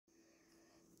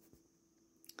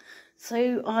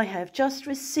So I have just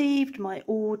received my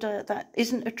order. That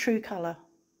isn't a true colour.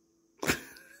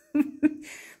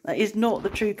 That is not the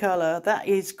true colour. That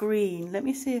is green. Let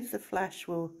me see if the flash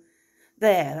will...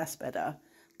 There, that's better.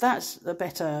 That's a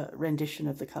better rendition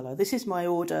of the colour. This is my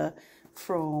order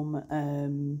from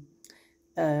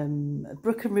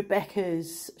Brooke and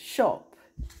Rebecca's shop.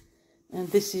 And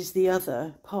this is the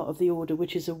other part of the order,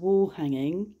 which is a wall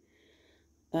hanging.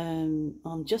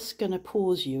 I'm just going to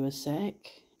pause you a sec.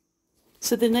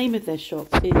 So the name of their shop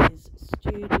is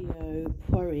Studio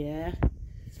Poirier,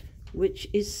 which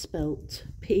is spelt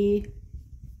Poirier.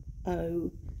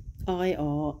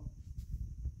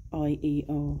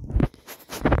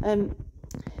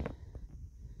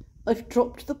 I've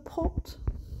dropped the pot.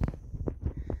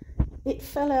 It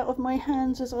fell out of my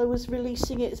hands as I was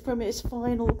releasing it from its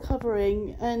final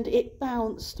covering, and it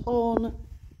bounced on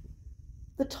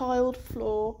the tiled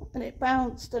floor, and it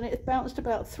bounced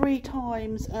about 3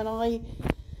 times, and I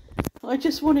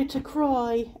just wanted to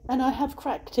cry, and I have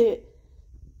cracked it,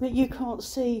 but you can't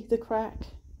see the crack.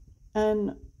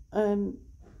 And it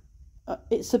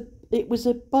was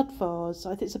a bud vase. I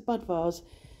think it's a bud vase.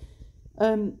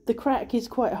 The crack is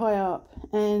quite high up,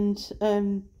 and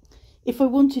if I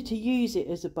wanted to use it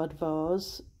as a bud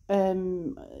vase,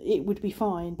 it would be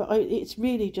fine, but it's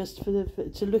really just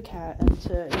to look at and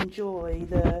to enjoy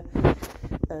the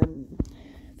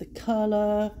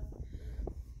colour.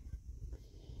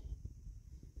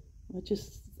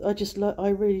 I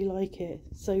really like it.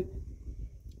 So,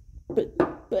 but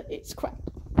it's cracked.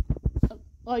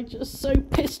 I'm just so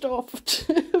pissed off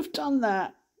to have done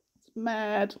that. It's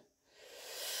mad.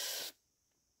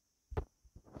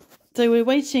 So we're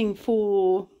waiting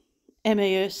for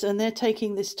Emmaus, and they're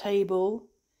taking this table.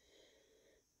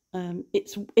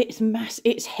 It's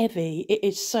heavy. It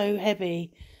is so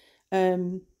heavy,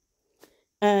 and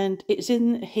it's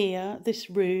in here, this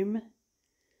room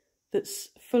that's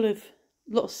full of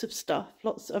lots of stuff.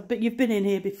 But you've been in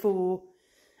here before,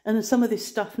 and some of this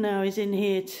stuff now is in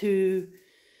here too,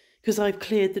 because I've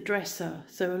cleared the dresser.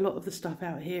 So a lot of the stuff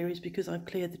out here is because I've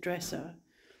cleared the dresser.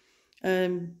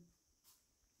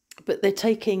 But they're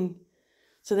taking.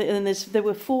 So there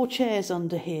were 4 chairs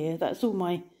under here. That's all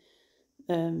my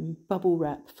bubble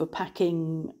wrap for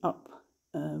packing up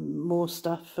more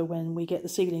stuff for when we get the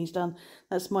ceilings done.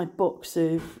 That's my box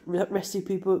of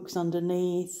recipe books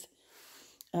underneath.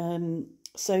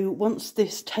 So once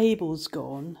this table's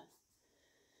gone,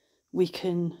 we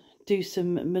can do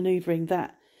some manoeuvring.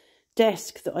 That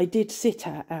desk that I did sit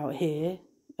at out here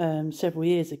several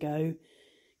years ago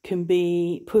can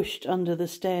be pushed under the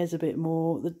stairs a bit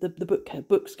more. The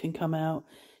books can come out.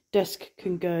 Desk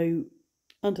can go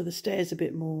under the stairs a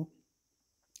bit more.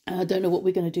 And I don't know what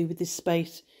we're going to do with this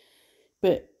space,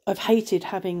 but I've hated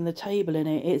having the table in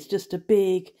it. It's just a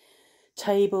big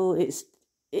table.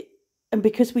 And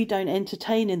because we don't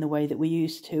entertain in the way that we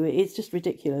used to, it's just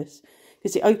ridiculous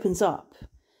because it opens up.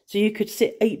 So you could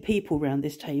sit 8 people around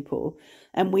this table,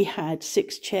 and we had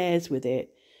 6 chairs with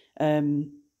it.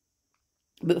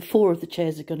 But 4 of the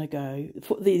chairs are going to go.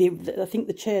 I think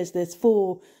the chairs, there's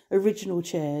 4 original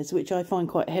chairs, which I find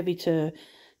quite heavy to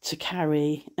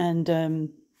carry. And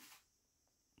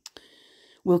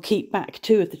we'll keep back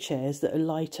 2 of the chairs that are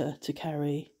lighter to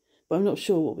carry. But I'm not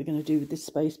sure what we're going to do with this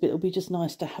space. But it'll be just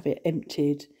nice to have it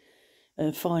emptied,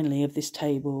 finally, of this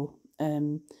table.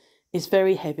 It's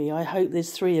very heavy. I hope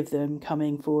there's 3 of them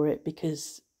coming for it,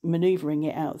 because manoeuvring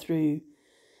it out through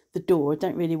the door, I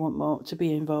don't really want Mark to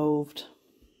be involved.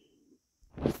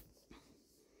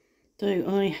 So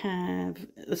I have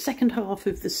the second half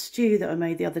of the stew that I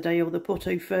made the other day, or the pot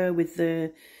au feu with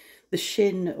the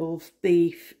shin of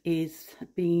beef, has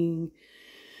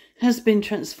been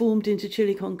transformed into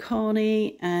chili con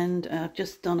carne, and I've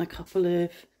just done a couple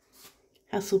of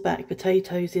Hasselback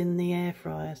potatoes in the air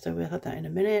fryer, so we'll have that in a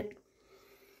minute.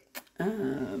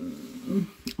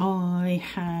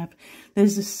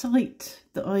 There's a site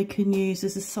that I can use.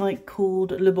 There's a site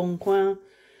called Le Bon Coin,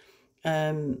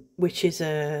 which is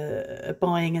a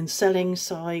buying and selling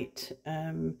site,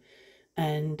 and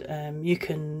you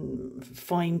can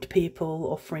find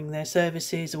people offering their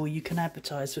services, or you can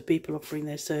advertise for people offering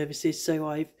their services. So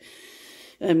I've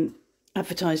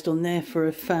advertised on there for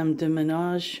a femme de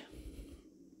ménage.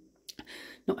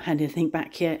 Not had anything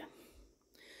back yet.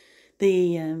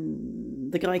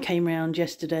 The guy came round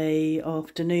yesterday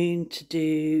afternoon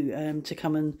to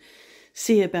come and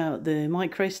see about the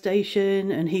micro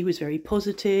station, and he was very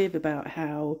positive about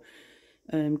how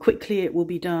quickly it will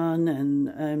be done,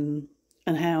 and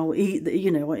how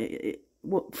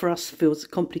what for us feels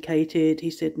complicated.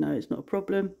 He said no, it's not a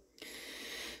problem.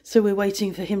 So we're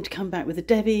waiting for him to come back with a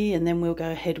Debbie, and then we'll go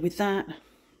ahead with that.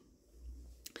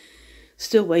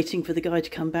 Still waiting for the guy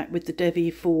to come back with the Devi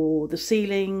for the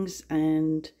ceilings,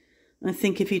 and I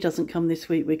think if he doesn't come this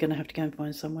week, we're going to have to go and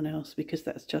find someone else, because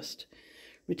that's just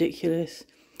ridiculous.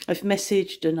 I've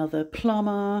messaged another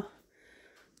plumber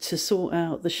to sort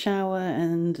out the shower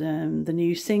and the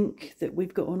new sink that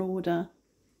we've got on order.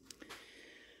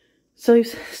 So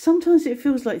sometimes it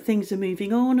feels like things are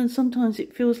moving on, and sometimes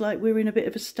it feels like we're in a bit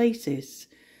of a stasis.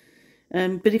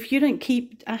 But if you don't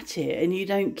keep at it and you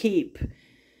don't keep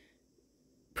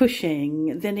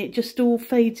pushing, then it just all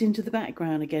fades into the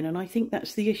background again. And I think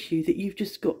that's the issue, that you've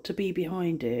just got to be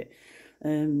behind it,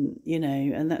 you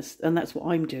know, and that's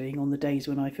what I'm doing on the days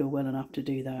when I feel well enough to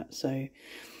do that. So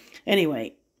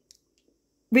anyway,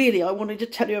 really, I wanted to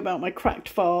tell you about my cracked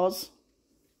vase.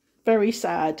 Very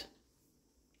sad.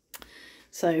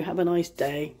 So have a nice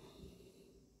day.